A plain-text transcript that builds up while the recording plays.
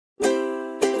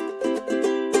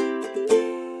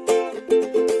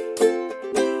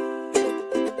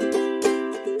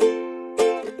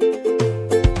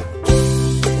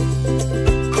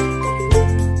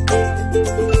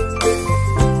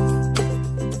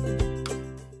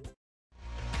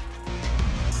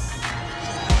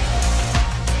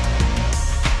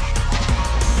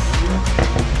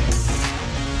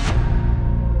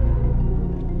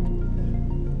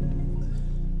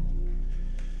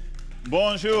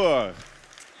bonjour.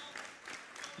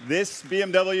 This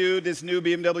new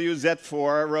BMW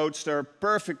Z4 Roadster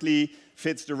perfectly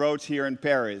fits the roads here in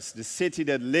Paris, the city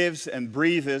that lives and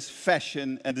breathes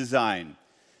fashion and design.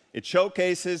 It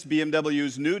showcases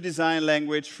BMW's new design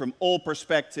language from all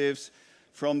perspectives,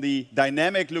 from the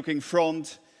dynamic-looking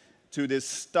front to the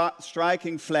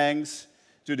striking flanks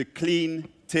to the clean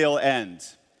tail end.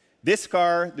 This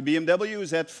car, the BMW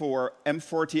Z4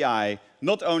 M40i,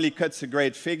 not only cuts a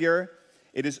great figure,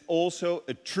 it is also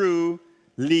a true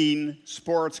lean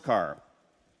sports car.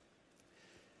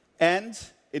 And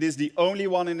it is the only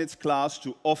one in its class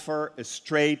to offer a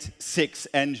straight six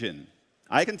engine.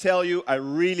 I can tell you, I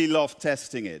really love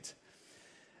testing it.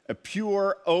 A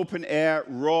pure open-air,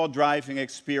 raw driving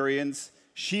experience,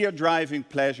 sheer driving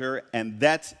pleasure, and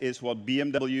that is what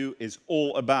BMW is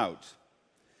all about.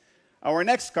 Our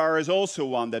next car is also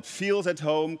one that feels at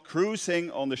home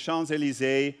cruising on the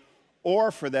Champs-Élysées,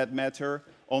 or for that matter,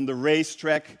 on the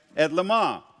racetrack at Le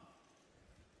Mans.